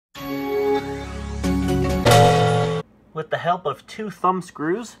With the help of 2 thumb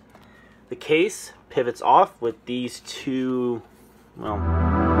screws, the case pivots off with these 2, well,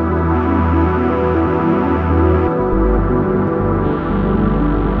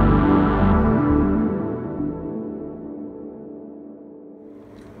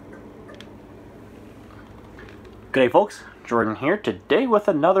 G'day folks, Jordan here, today with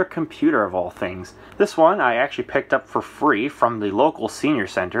another computer of all things. This one I actually picked up for free from the local senior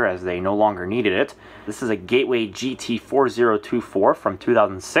center as they no longer needed it. This is a Gateway GT4024 from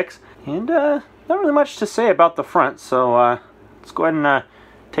 2006, and not really much to say about the front, so let's go ahead and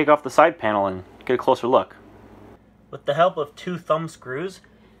take off the side panel and get a closer look. With the help of 2 thumb screws,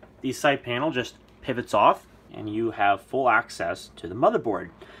 the side panel just pivots off and you have full access to the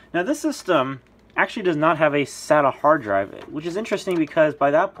motherboard. Now this system actually does not have a SATA hard drive, which is interesting because by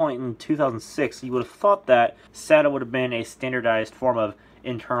that point in 2006 you would have thought that SATA would have been a standardized form of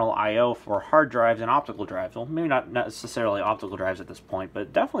internal I/O for hard drives and optical drives. Well, maybe not necessarily optical drives at this point,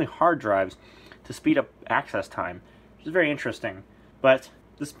 but definitely hard drives to speed up access time, which is very interesting. But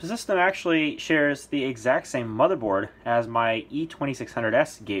this system actually shares the exact same motherboard as my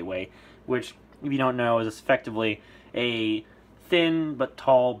E2600S Gateway, which, if you don't know, is effectively a thin but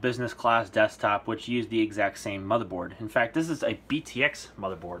tall business class desktop which used the exact same motherboard. In fact, this is a BTX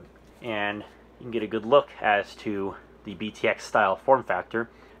motherboard, and you can get a good look as to the BTX style form factor.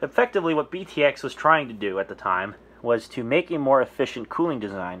 Effectively, what BTX was trying to do at the time was to make a more efficient cooling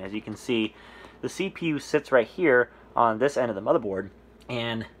design. As you can see, the CPU sits right here on this end of the motherboard,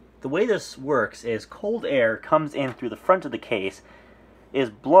 and the way this works is cold air comes in through the front of the case, is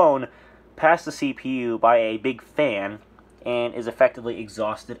blown past the CPU by a big fan, and is effectively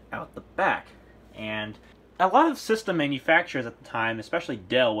exhausted out the back. And a lot of system manufacturers at the time, especially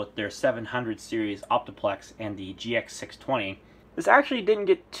Dell with their 700 series Optiplex and the GX620, this actually didn't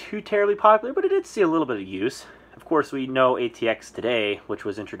get too terribly popular, but it did see a little bit of use. Of course, we know ATX today, which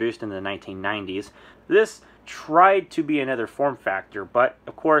was introduced in the 1990s. This tried to be another form factor, but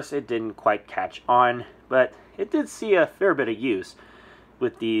of course it didn't quite catch on, but it did see a fair bit of use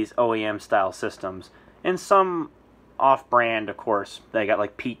with these OEM style systems. And some off-brand, of course, they got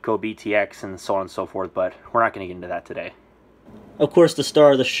like Pico BTX and so on and so forth, but we're not going to get into that today. Of course, the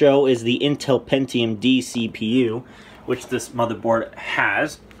star of the show is the Intel Pentium D CPU, which this motherboard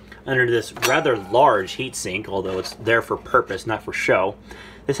has under this rather large heatsink, although it's there for purpose, not for show.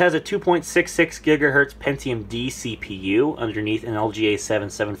 This has a 2.66 GHz Pentium D CPU underneath an LGA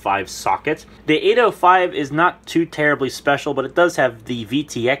 775 socket. The 805 is not too terribly special, but it does have the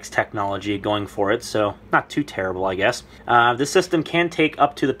VTX technology going for it, so not too terrible, I guess. This system can take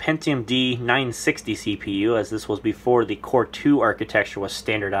up to the Pentium D 960 CPU, as this was before the Core 2 architecture was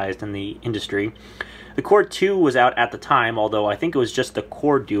standardized in the industry. The Core 2 was out at the time, although I think it was just the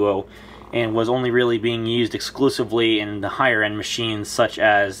Core Duo, and was only really being used exclusively in the higher-end machines such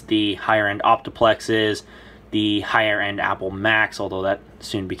as the higher-end Optiplexes, the higher-end Apple Macs, although that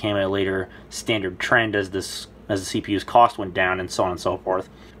soon became a later standard trend as the CPU's cost went down and so on and so forth.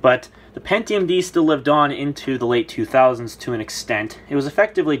 But the Pentium D still lived on into the late 2000s to an extent. It was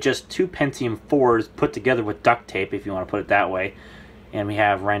effectively just 2 Pentium 4s put together with duct tape, if you want to put it that way. And we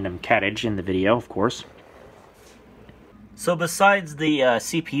have random cattage in the video, of course. So besides the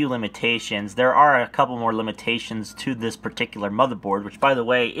CPU limitations, there are a couple more limitations to this particular motherboard, which, by the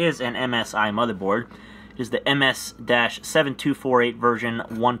way, is an MSI motherboard. It is the MS-7248 version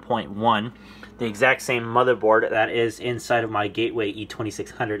 1.1, the exact same motherboard that is inside of my Gateway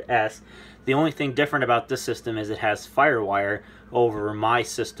E2600S. The only thing different about this system is it has FireWire over my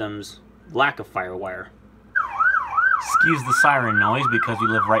system's lack of FireWire. Excuse the siren noise because we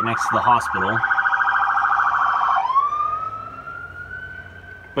live right next to the hospital.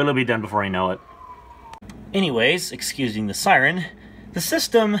 But it'll be done before I know it. Anyways, excusing the siren, the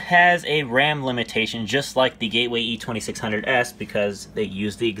system has a RAM limitation just like the Gateway E2600S because they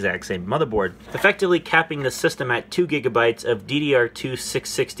use the exact same motherboard, effectively capping the system at 2 GB of DDR2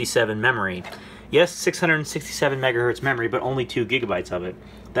 667 memory. Yes, 667 MHz memory, but only 2 GB of it.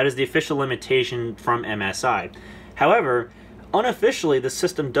 That is the official limitation from MSI. However, unofficially, the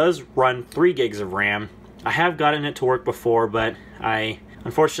system does run 3 gigs of RAM. I have gotten it to work before, but I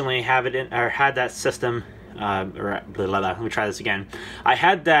unfortunately had that system, let me try this again. I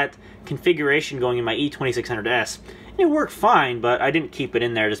had that configuration going in my E2600S, and it worked fine, but I didn't keep it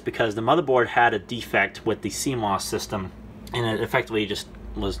in there just because the motherboard had a defect with the CMOS system, and it effectively just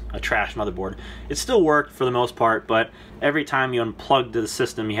was a trash motherboard. It still worked for the most part, but every time you unplugged the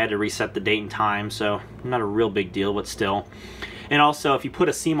system, you had to reset the date and time, so not a real big deal, but still. And also, if you put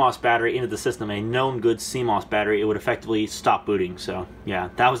a CMOS battery into the system, a known good CMOS battery, it would effectively stop booting. So yeah,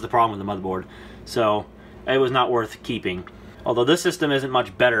 that was the problem with the motherboard. So it was not worth keeping. Although this system isn't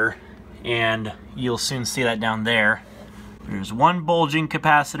much better, and you'll soon see that down there. There's one bulging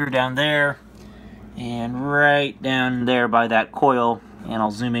capacitor down there, and right down there by that coil, and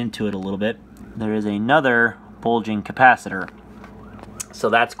I'll zoom into it a little bit, there is another bulging capacitor. So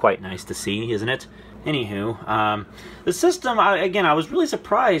that's quite nice to see, isn't it? Anywho, the system, again, I was really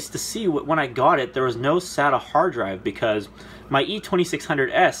surprised to see when I got it, there was no SATA hard drive, because my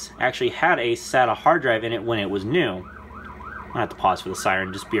E2600S actually had a SATA hard drive in it when it was new. I have to pause for the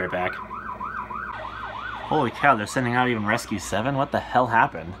siren, just be right back. Holy cow, they're sending out even Rescue 7? What the hell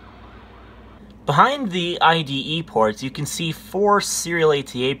happened? Behind the IDE ports, you can see 4 serial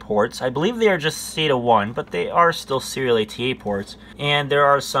ATA ports. I believe they are just SATA 1, but they are still serial ATA ports. And there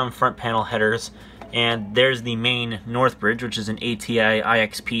are some front panel headers. And there's the main North Bridge, which is an ATI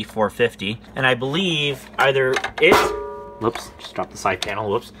IXP 450. And I believe either it... Whoops, just dropped the side panel,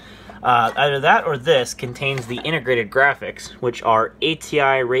 whoops. Either that or this contains the integrated graphics, which are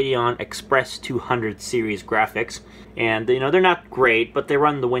ATI Radeon Express 200 series graphics. And, you know, they're not great, but they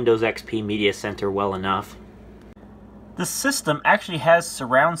run the Windows XP Media Center well enough. This system actually has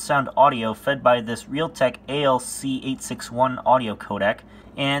surround sound audio fed by this Realtek ALC861 audio codec.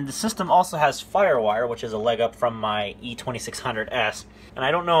 And the system also has FireWire, which is a leg up from my E2600S. And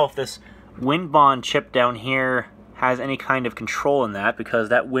I don't know if this WinBond chip down here has any kind of control in that, because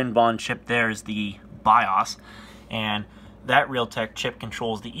that WinBond chip there is the BIOS, and that Realtek chip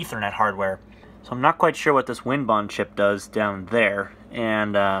controls the Ethernet hardware. So I'm not quite sure what this WinBond chip does down there.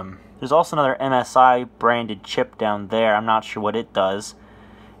 And there's also another MSI branded chip down there. I'm not sure what it does.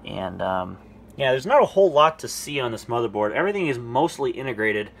 And yeah, there's not a whole lot to see on this motherboard. Everything is mostly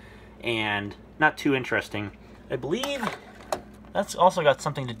integrated and not too interesting. I believe that's also got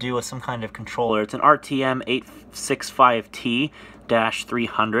something to do with some kind of controller. It's an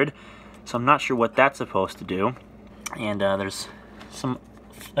RTM865T-300, so I'm not sure what that's supposed to do. And there's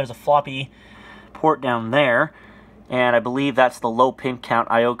a floppy port down there, and I believe that's the low pin count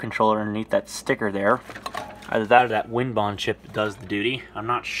I/O controller underneath that sticker there. Either that or that WinBond chip does the duty. I'm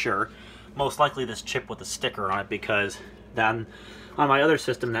not sure. Most likely this chip with the sticker on it, because then on my other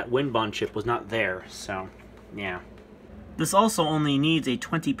system that WinBond chip was not there. So yeah. This also only needs a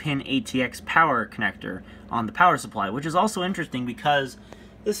 20-pin ATX power connector on the power supply, which is also interesting because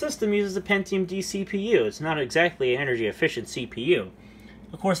the system uses a Pentium D CPU. It's not exactly an energy-efficient CPU.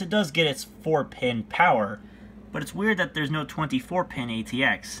 Of course, it does get its 4-pin power, but it's weird that there's no 24-pin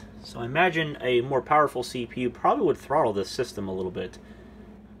ATX. So I imagine a more powerful CPU probably would throttle this system a little bit.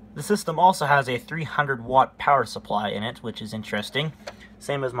 The system also has a 300-watt power supply in it, which is interesting.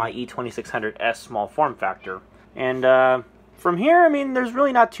 Same as my E2600S small form factor. And from here, I mean, there's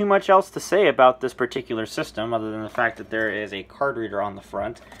really not too much else to say about this particular system, other than the fact that there is a card reader on the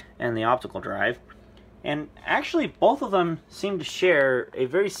front and the optical drive. And actually, both of them seem to share a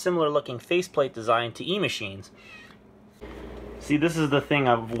very similar looking faceplate design to E-Machines. See, this is the thing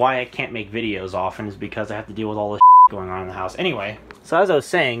of why I can't make videos often, is because I have to deal with all this going on in the house. Anyway, so as I was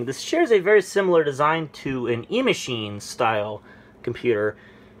saying, this shares a very similar design to an E-Machines style computer.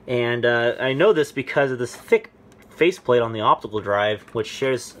 And I know this because of this thick faceplate on the optical drive, which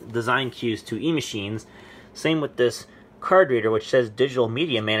shares design cues to E-Machines. Same with this card reader, which says Digital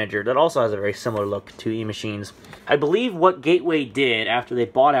Media Manager, that also has a very similar look to E-Machines. I believe what Gateway did after they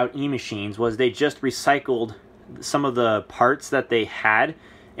bought out E-Machines was they just recycled some of the parts that they had,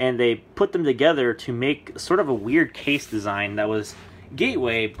 and they put them together to make sort of a weird case design that was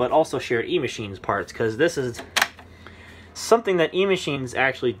Gateway, but also shared E-Machines parts, because this is something that E-Machines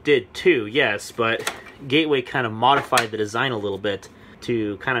actually did too, yes, but Gateway kind of modified the design a little bit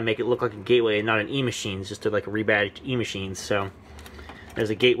to kind of make it look like a Gateway and not an E-Machines, just to like a rebadged E-Machines. So there's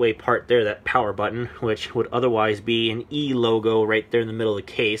a Gateway part there, that power button, which would otherwise be an E logo right there in the middle of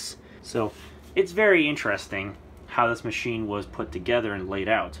the case. So it's very interesting how this machine was put together and laid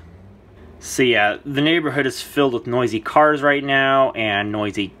out. So yeah, the neighborhood is filled with noisy cars right now, and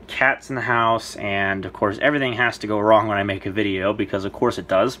noisy cats in the house, and of course everything has to go wrong when I make a video, because of course it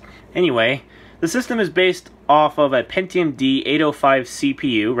does. Anyway, the system is based off of a Pentium D 805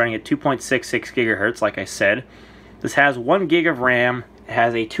 CPU running at 2.66 gigahertz, like I said. This has 1 gig of RAM, it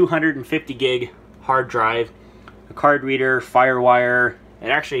has a 250 gig hard drive, a card reader, FireWire. It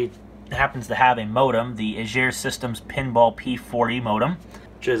actually happens to have a modem, the Azure Systems Pinball P40 modem,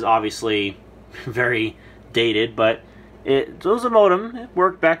 which is obviously very dated, but it was a modem. It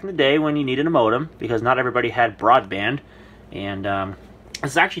worked back in the day when you needed a modem, because not everybody had broadband. And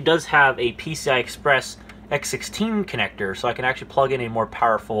this actually does have a PCI Express X16 connector, so I can actually plug in a more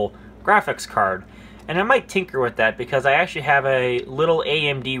powerful graphics card. And I might tinker with that because I actually have a little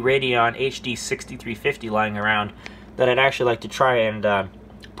AMD Radeon HD 6350 lying around that I'd actually like to try and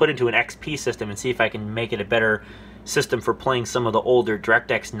put into an XP system and see if I can make it a better system for playing some of the older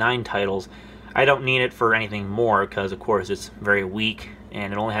DirectX 9 titles. I don't need it for anything more because, of course, it's very weak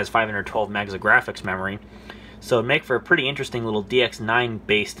and it only has 512 megs of graphics memory. So it'd make for a pretty interesting little DX9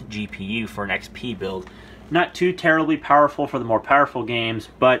 based GPU for an XP build. Not too terribly powerful for the more powerful games,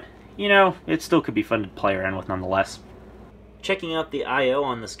 but you know, it still could be fun to play around with nonetheless. Checking out the I/O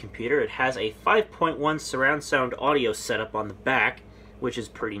on this computer, it has a 5.1 surround sound audio setup on the back, which is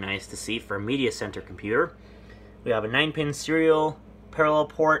pretty nice to see for a media center computer. We have a 9-pin serial, parallel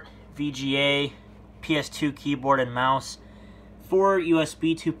port, VGA, PS2 keyboard and mouse, 4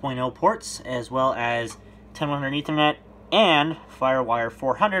 USB 2.0 ports, as well as 10-100 Ethernet and FireWire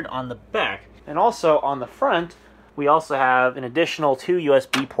 400 on the back. And also on the front, we also have an additional 2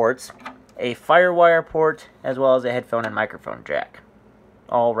 USB ports, a FireWire port, as well as a headphone and microphone jack.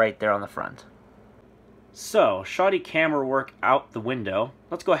 All right there on the front. So, shoddy camera work out the window.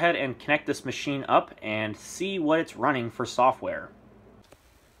 Let's go ahead and connect this machine up and see what it's running for software.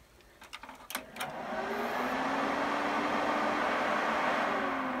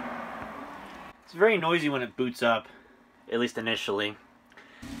 It's very noisy when it boots up, at least initially.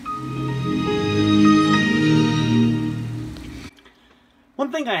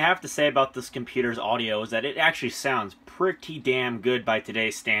 One thing I have to say about this computer's audio is that it actually sounds pretty damn good by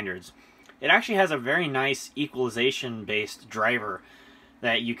today's standards. It actually has a very nice equalization-based driver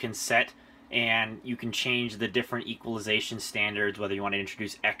that you can set, and you can change the different equalization standards, whether you want to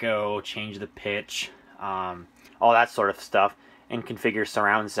introduce echo, change the pitch, all that sort of stuff, and configure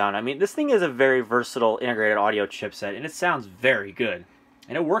surround sound. I mean, this thing is a very versatile integrated audio chipset, and it sounds very good.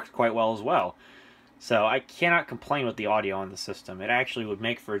 And it works quite well as well. So I cannot complain with the audio on the system. It actually would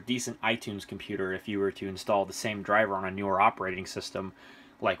make for a decent iTunes computer if you were to install the same driver on a newer operating system,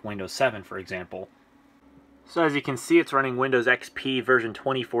 like Windows 7, for example. So as you can see, it's running Windows XP version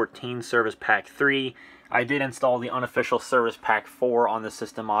 2014 Service Pack 3. I did install the unofficial Service Pack 4 on the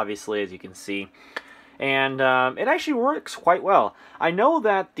system, obviously, as you can see. And it actually works quite well. I know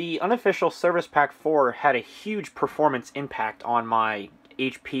that the unofficial Service Pack 4 had a huge performance impact on my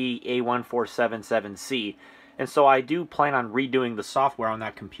HP A1477C, and so I do plan on redoing the software on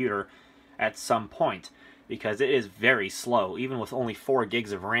that computer at some point, because it is very slow, even with only 4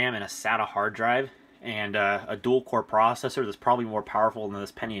 gigs of RAM and a SATA hard drive, and a dual-core processor that's probably more powerful than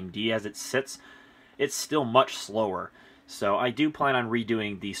this Pentium D as it sits. It's still much slower, so I do plan on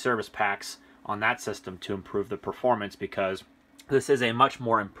redoing the service packs on that system to improve the performance, because this is a much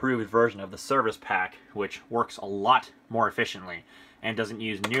more improved version of the service pack, which works a lot more efficiently and doesn't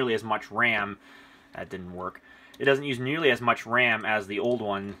use nearly as much RAM. That didn't work. It doesn't use nearly as much RAM as the old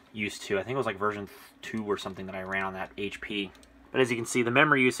one used to. I think it was like version 2 or something that I ran on that HP. But as you can see, the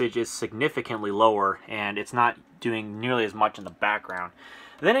memory usage is significantly lower, and it's not doing nearly as much in the background.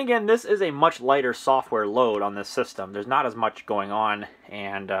 Then again, this is a much lighter software load on this system. There's not as much going on,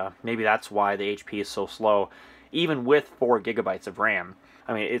 and maybe that's why the HP is so slow, even with 4 gigabytes of RAM.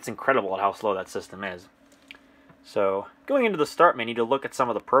 I mean, it's incredible at how slow that system is. So, going into the start menu to look at some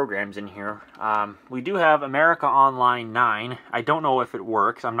of the programs in here, we do have America Online 9. I don't know if it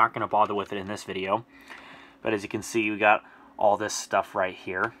works. I'm not going to bother with it in this video. But as you can see, we got all this stuff right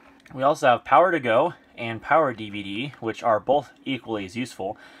here. We also have Power to Go and Power DVD, which are both equally as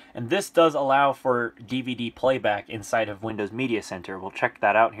useful. And this does allow for DVD playback inside of Windows Media Center. We'll check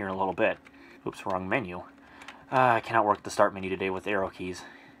that out here in a little bit. Oops, wrong menu. I cannot work the start menu today with arrow keys.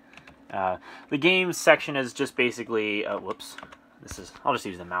 The games section is just basically, whoops, I'll just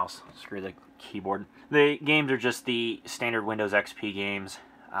use the mouse, screw the keyboard. The games are just the standard Windows XP games,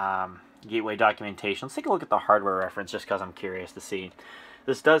 gateway documentation. Let's take a look at the hardware reference just because I'm curious to see.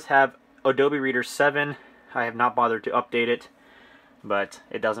 This does have Adobe Reader 7. I have not bothered to update it, but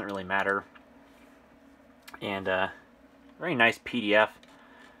it doesn't really matter. And very nice PDF.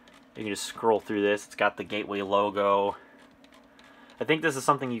 You can just scroll through this. It's got the gateway logo. I think this is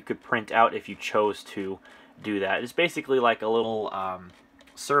something you could print out if you chose to do that. It's basically like a little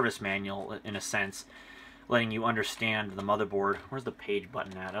service manual in a sense, letting you understand the motherboard. Where's the page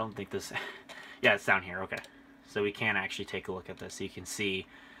button at? I don't think this... yeah, it's down here. Okay. So we can actually take a look at this. So you can see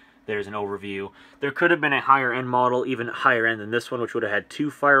there's an overview. There could have been a higher end model, even higher end than this one, which would have had 2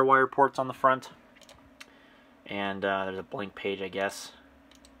 FireWire ports on the front. And there's a blank page, I guess.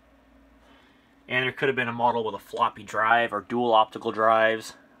 And there could have been a model with a floppy drive or dual optical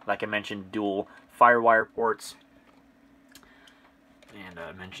drives. Like I mentioned, dual FireWire ports. And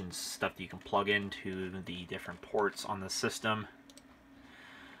it mentions stuff that you can plug into the different ports on the system.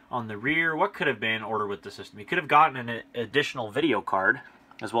 On the rear, what could have been ordered with the system? You could have gotten an additional video card,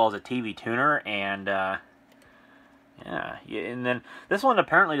 as well as a TV tuner, and yeah, and then this one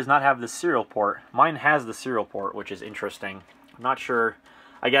apparently does not have the serial port. Mine has the serial port, which is interesting. I'm not sure.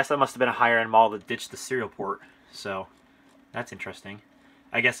 I guess that must have been a higher end model that ditched the serial port, so that's interesting.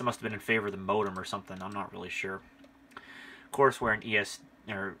 I guess it must have been in favor of the modem or something. I'm not really sure. Of course, we're an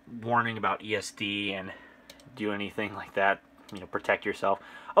warning about ESD and do anything like that. You know, protect yourself.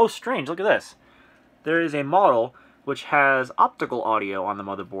 Oh, strange! Look at this. There is a model which has optical audio on the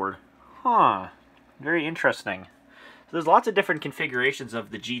motherboard. Huh. Very interesting. So there's lots of different configurations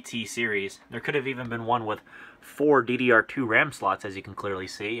of the GT series. There could have even been one with 4 DDR2 RAM slots, as you can clearly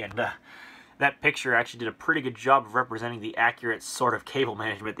see, and that picture actually did a pretty good job of representing the accurate sort of cable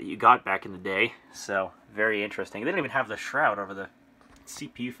management that you got back in the day. So, very interesting. They didn't even have the shroud over the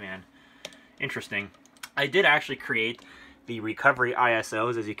CPU fan. Interesting. I did actually create the recovery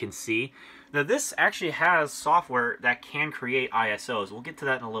ISOs, as you can see. Now, this actually has software that can create ISOs. We'll get to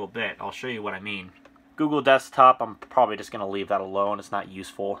that in a little bit. I'll show you what I mean. Google Desktop, I'm probably just going to leave that alone. It's not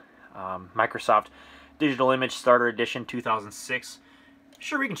useful. Microsoft Digital Image Starter Edition 2006.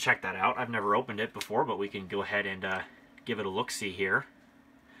 Sure, we can check that out. I've never opened it before, but we can go ahead and give it a look-see here.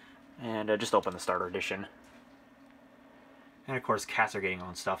 And just open the Starter Edition. And of course, cats are getting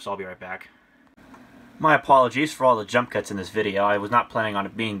on stuff, so I'll be right back. My apologies for all the jump cuts in this video. I was not planning on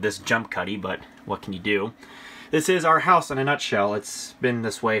it being this jump cutty, but what can you do? This is our house in a nutshell. It's been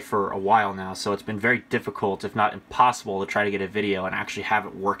this way for a while now, so it's been very difficult, if not impossible, to try to get a video and actually have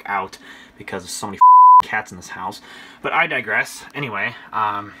it work out because of so many cats in this house. But I digress. Anyway,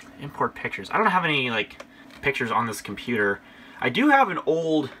 import pictures. I don't have any like pictures on this computer. I do have an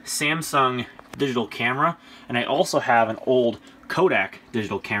old Samsung digital camera, and I also have an old Kodak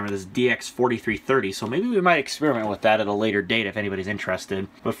digital camera, this DX4330, so maybe we might experiment with that at a later date if anybody's interested.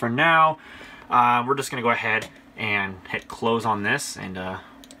 But for now, we're just going to go ahead and hit close on this, and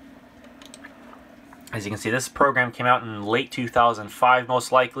as you can see, this program came out in late 2005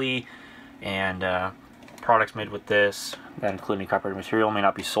 most likely, and products made with this, that including copyrighted material, may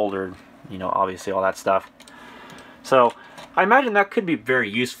not be soldered, you know, obviously all that stuff. So I imagine that could be very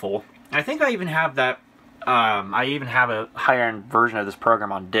useful. I think I even have that, I even have a higher end version of this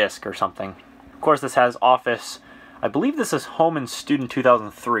program on disk or something. Of course, this has Office, I believe this is Home and Student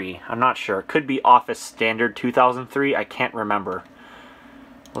 2003. I'm not sure. It could be Office Standard 2003. I can't remember.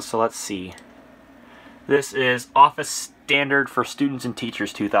 Well, so let's see. This is Office Standard for Students and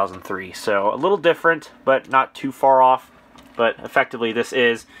Teachers 2003. So a little different, but not too far off. But effectively, this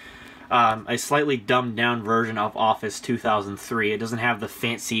is a slightly dumbed down version of Office 2003. It doesn't have the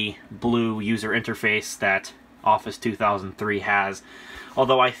fancy blue user interface that Office 2003 has.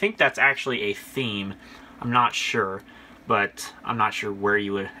 Although I think that's actually a theme. I'm not sure, but I'm not sure where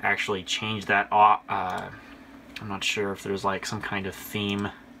you would actually change that. I'm not sure if there's like some kind of theme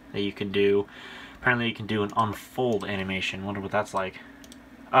that you can do. Apparently you can do an unfold animation. Wonder what that's like.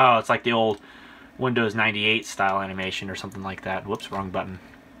 Oh, it's like the old Windows 98 style animation or something like that. Whoops, wrong button.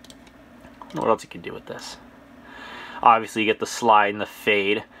 What else you can do with this? Obviously you get the slide and the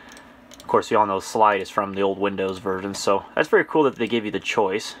fade. Of course, we all know the slide is from the old Windows version, so that's very cool that they give you the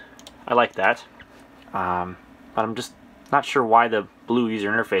choice. I like that. But I'm just not sure why the blue user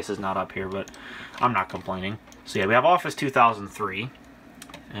interface is not up here, but I'm not complaining. So yeah, we have Office 2003,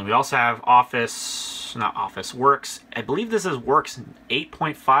 and we also have Works. I believe this is Works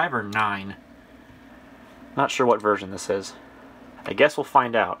 8.5 or 9. Not sure what version this is. I guess we'll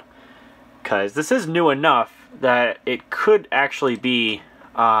find out, because this is new enough that it could actually be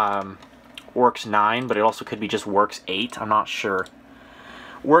Works 9, but it also could be just Works 8. I'm not sure.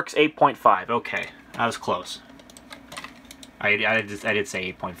 Works 8.5. Okay. I was close. I did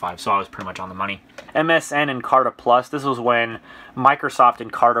say 8.5, so I was pretty much on the money. MSN Encarta Plus. This was when Microsoft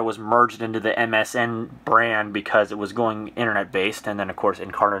Encarta was merged into the MSN brand because it was going internet-based, and then of course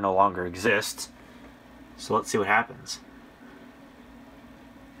Encarta no longer exists. So let's see what happens.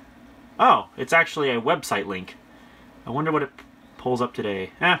 Oh, it's actually a website link. I wonder what it pulls up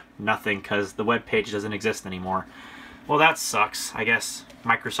today. Nothing, because the web page doesn't exist anymore. Well, that sucks. I guess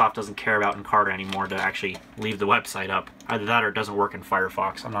Microsoft doesn't care about Encarta anymore to actually leave the website up. Either that or it doesn't work in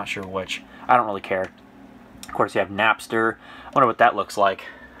Firefox. I'm not sure which. I don't really care. Of course, you have Napster. I wonder what that looks like.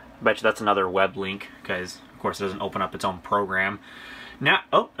 I bet you that's another web link, because, of course, it doesn't open up its own program. Now,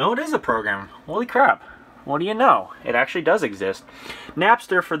 oh, it is a program. Holy crap. What do you know? It actually does exist.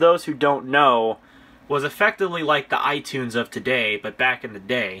 Napster, for those who don't know, was effectively like the iTunes of today, but back in the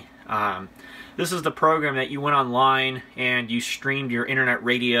day. This is the program that you went online and you streamed your internet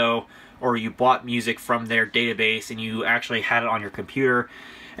radio, or you bought music from their database and you actually had it on your computer.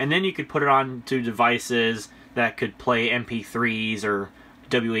 and then you could put it on to devices that could play MP3s or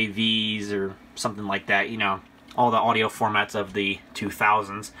WAVs or something like that, you know, all the audio formats of the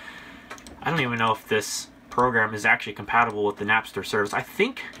 2000s. I don't even know if this program is actually compatible with the Napster service. I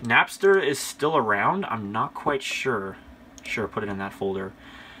think Napster is still around. I'm not quite sure. Sure, put it in that folder.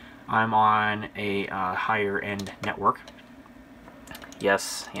 I'm on a higher end network.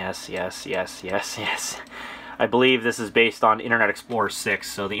 Yes, yes, yes, yes, yes, yes. I believe this is based on Internet Explorer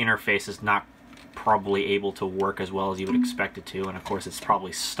 6, so the interface is not probably able to work as well as you would expect it to, and of course it's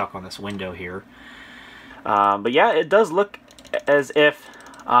probably stuck on this window here. But yeah, it does look as if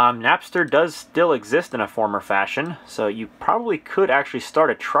Napster does still exist in a form or fashion, so you probably could actually start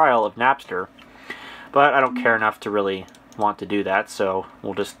a trial of Napster, but I don't care enough to really want to do that, so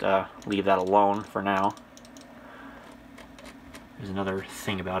we'll just leave that alone for now. There's another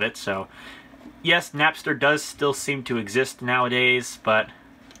thing about it. So yes, Napster does still seem to exist nowadays, but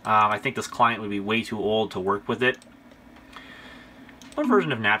I think this client would be way too old to work with it. What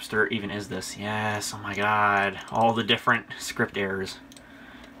version of Napster even is this? Yes, oh my god, all the different script errors.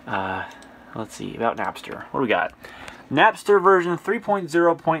 Let's see, about Napster. What do we got? Napster version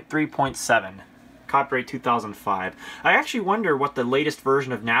 3.0.3.7. Copyright 2005. I actually wonder what the latest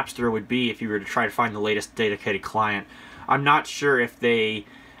version of Napster would be if you were to try to find the latest dedicated client. I'm not sure if they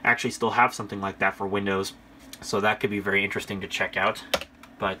actually still have something like that for Windows, so that could be very interesting to check out.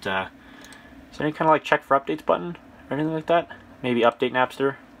 But is there any kind of like check for updates button or anything like that? Maybe update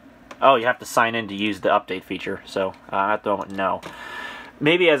Napster? Oh, you have to sign in to use the update feature, so at the moment, no.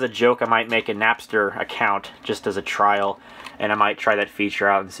 Maybe as a joke I might make a Napster account just as a trial, and I might try that feature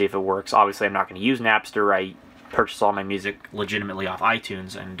out and see if it works. Obviously I'm not going to use Napster. I purchase all my music legitimately off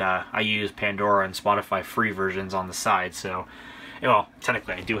iTunes, and I use Pandora and Spotify free versions on the side, so, well,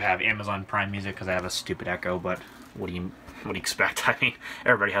 technically I do have Amazon Prime Music because I have a stupid Echo, but what do you expect? I mean,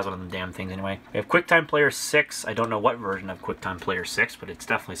 everybody has one of them damn things anyway. We have QuickTime Player 6. I don't know what version of QuickTime Player 6, but it's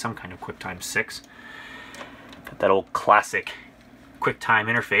definitely some kind of QuickTime 6. Got that old classic QuickTime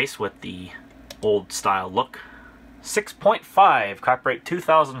interface with the old style look. 6.5, copyright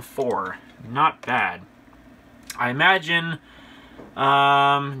 2004. Not bad. I imagine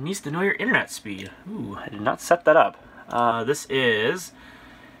needs to know your internet speed. Ooh, I did not set that up. This is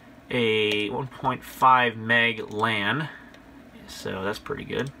a 1.5 meg LAN, so that's pretty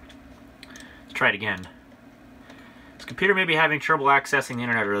good. Let's try it again. This computer may be having trouble accessing the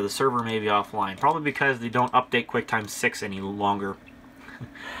internet, or the server may be offline. Probably because they don't update QuickTime 6 any longer.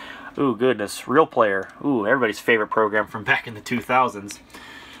 Ooh, goodness. Real Player. Ooh, everybody's favorite program from back in the 2000s.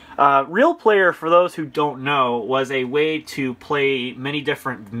 Real Player, for those who don't know, was a way to play many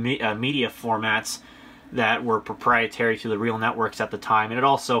different media formats that were proprietary to the real networks at the time, and it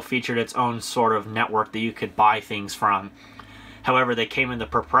also featured its own sort of network that you could buy things from. However, they came in the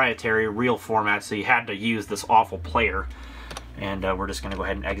proprietary real format, so you had to use this awful player. And we're just going to go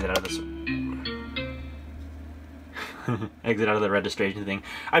ahead and exit out of this. Exit out of the registration thing.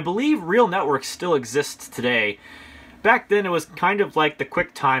 I believe Real Network still exists today. Back then it was kind of like the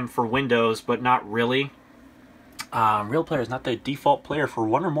QuickTime for Windows, but not really. Real Player is not the default player for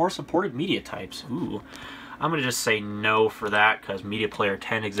one or more supported media types. Ooh. I'm going to just say no for that, because Media Player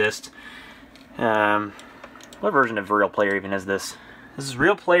 10 exists. What version of Real Player even is this? This is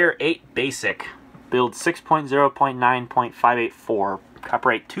Real Player 8 Basic. Build 6.0.9.584.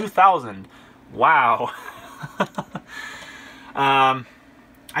 Copyright 2000. Wow.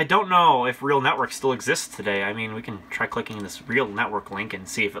 I don't know if Real Network still exists today. I mean, we can try clicking this Real Network link and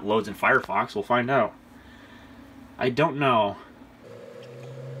see if it loads in Firefox. We'll find out. I don't know.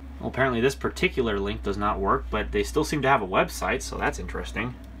 Well, apparently this particular link does not work, but they still seem to have a website, so that's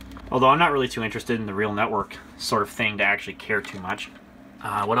interesting. Although I'm not really too interested in the Real Network sort of thing to actually care too much.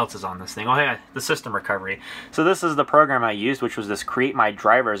 What else is on this thing? Oh yeah, the system recovery. So this is the program I used, which was this Create My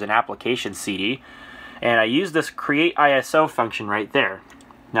Drivers and Application CD. And I used this Create ISO function right there.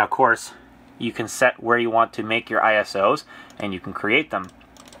 Now, of course, you can set where you want to make your ISOs, and you can create them.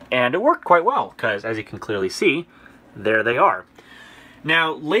 And it worked quite well, because as you can clearly see, there they are.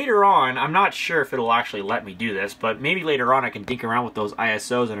 Now, later on, I'm not sure if it'll actually let me do this, but maybe later on I can dink around with those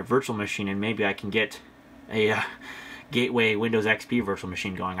ISOs in a virtual machine, and maybe I can get a Gateway Windows XP virtual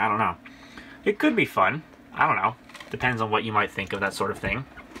machine going. I don't know. It could be fun. I don't know. Depends on what you might think of that sort of thing.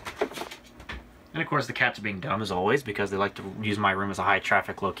 And of course the cats are being dumb as always, because they like to use my room as a high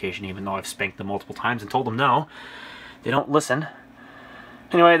traffic location, even though I've spanked them multiple times and told them no. They don't listen.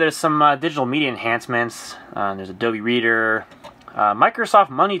 Anyway, there's some digital media enhancements. There's Adobe Reader. Microsoft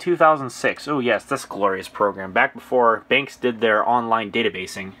Money 2006. Oh yes, this glorious program. Back before banks did their online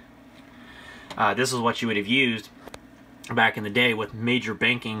databasing. This is what you would have used back in the day with major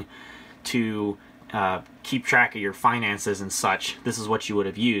banking to keep track of your finances and such. This is what you would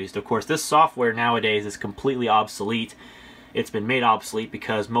have used. Of course, this software nowadays is completely obsolete. It's been made obsolete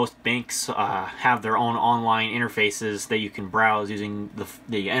because most banks have their own online interfaces that you can browse using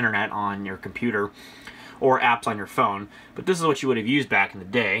the internet on your computer or apps on your phone. But this is what you would have used back in the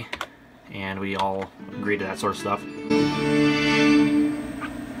day, and we all agree to that sort of stuff.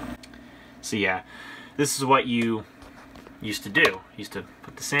 So yeah, this is what you used to do. You used to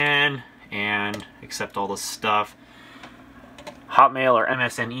put this in and accept all this stuff. Hotmail or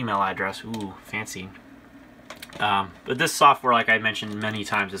MSN email address. Ooh, fancy. But this software, like I mentioned many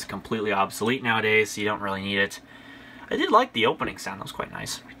times, is completely obsolete nowadays, so you don't really need it. I did like the opening sound. That was quite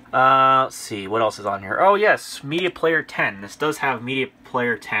nice. Let's see, what else is on here? Oh yes, Media Player 10. This does have Media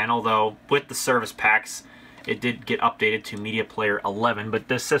Player 10, although with the service packs, it did get updated to Media Player 11, but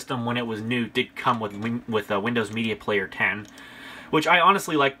this system, when it was new, did come with Windows Media Player 10, which I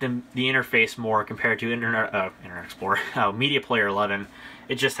honestly like the interface more compared to Internet Explorer, Media Player 11.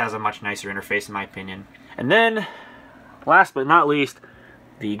 It just has a much nicer interface in my opinion. And then, last but not least,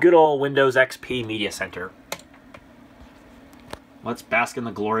 the good old Windows XP Media Center. Let's bask in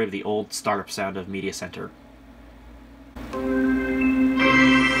the glory of the old startup sound of Media Center.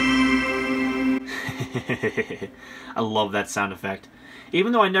 I love that sound effect.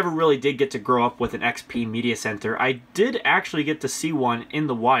 Even though I never really did get to grow up with an XP Media Center, I did actually get to see one in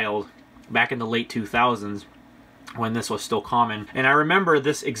the wild back in the late 2000s when this was still common. And I remember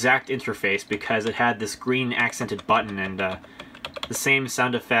this exact interface because it had this green accented button and the same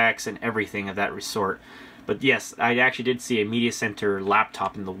sound effects and everything of that sort. But yes, I actually did see a Media Center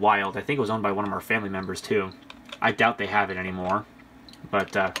laptop in the wild. I think it was owned by one of our family members too. I doubt they have it anymore.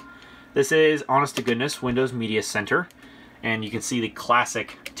 But this is, honest to goodness, Windows Media Center. And you can see the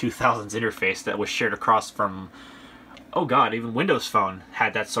classic 2000s interface that was shared across from, oh god, even Windows Phone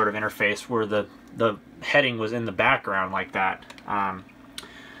had that sort of interface where the heading was in the background like that. Of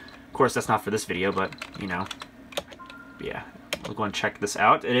course, that's not for this video, but, you know. Yeah, we'll go and check this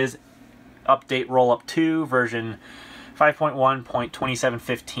out. It is Update Rollup 2, version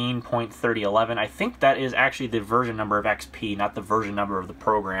 5.1.2715.3011. I think that is actually the version number of XP, not the version number of the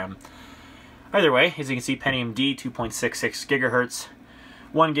program. Either way, as you can see, Pentium D, 2.66 gigahertz,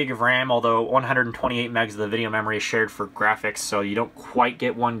 1 gig of RAM, although 128 megs of the video memory is shared for graphics, so you don't quite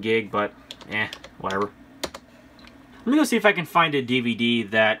get 1 gig, but whatever. Let me go see if I can find a DVD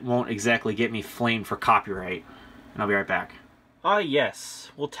that won't exactly get me flamed for copyright, and I'll be right back. Ah yes,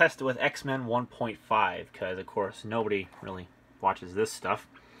 we'll test it with X-Men 1.5, because of course nobody really watches this stuff.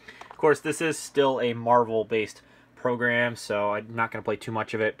 Of course, this is still a Marvel-based program, so I'm not going to play too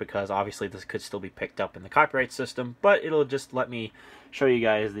much of it because obviously this could still be picked up in the copyright system, but it'll just let me show you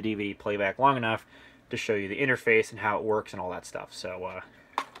guys the DVD playback long enough to show you the interface and how it works and all that stuff. So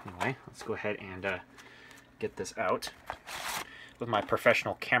anyway, let's go ahead and get this out with my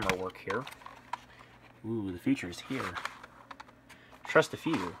professional camera work here. Ooh, the features here. Trust a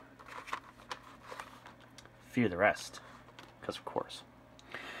few, fear the rest, because of course.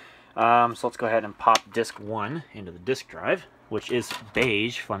 So let's go ahead and pop disc 1 into the disk drive, which is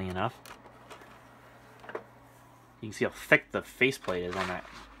beige, funny enough. You can see how thick the faceplate is on that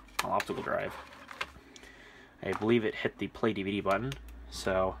optical drive. I believe it hit the play DVD button,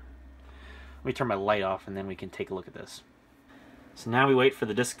 so let me turn my light off and then we can take a look at this. So now we wait for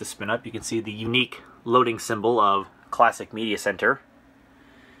the disc to spin up. You can see the unique loading symbol of Classic Media Center.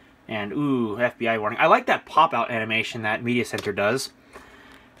 And ooh, FBI warning. I like that pop-out animation that Media Center does.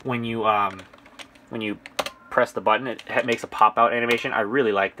 When you press the button, it makes a pop-out animation. I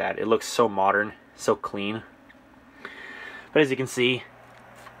really like that. It looks so modern, so clean. But as you can see,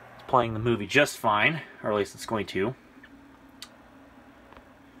 it's playing the movie just fine, or at least it's going to.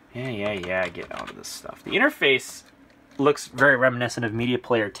 Yeah, get out of this stuff. The interface looks very reminiscent of Media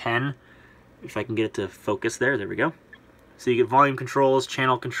Player 10. If I can get it to focus there we go. So you get volume controls,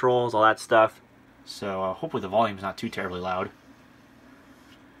 channel controls, all that stuff. So hopefully the volume's not too terribly loud.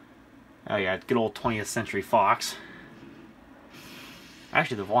 Oh yeah, good old 20th Century Fox.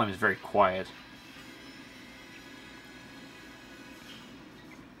 Actually, the volume is very quiet.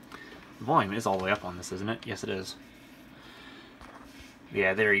 The volume is all the way up on this, isn't it? Yes, it is.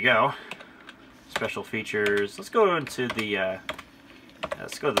 Yeah, there you go. Special features. Let's go into the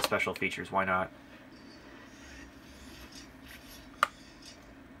special features. Why not?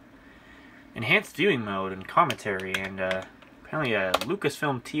 Enhanced viewing mode and commentary, and apparently a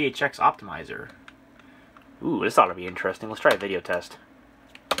Lucasfilm THX optimizer. Ooh, this ought to be interesting. Let's try a video test.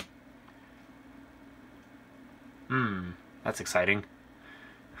 That's exciting.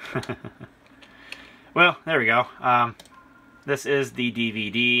 Well, there we go. this is the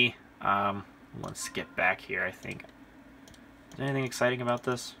DVD. Let's get back here, I think. Is there anything exciting about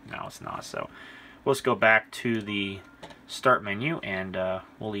this? No, it's not. So let's go back to the start menu and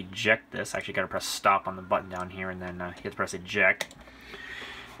we'll eject this. Actually, got to press stop on the button down here and then you have to press eject.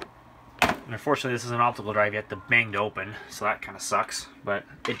 And unfortunately, this is an optical drive you have to bang to open, so that kind of sucks, but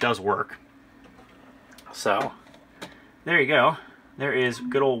it does work. So there you go. There is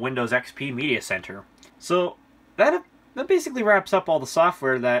good old Windows XP Media Center. So that basically wraps up all the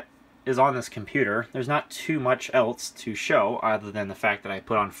software that is on this computer. There's not too much else to show other than the fact that I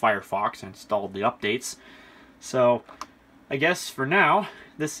put on Firefox and installed the updates. So I guess for now,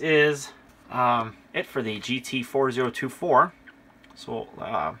 this is it for the GT4024. So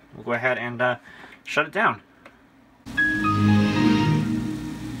we'll go ahead and shut it down.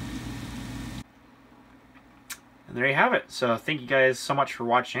 And there you have it. So thank you guys so much for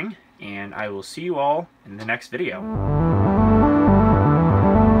watching, and I will see you all in the next video.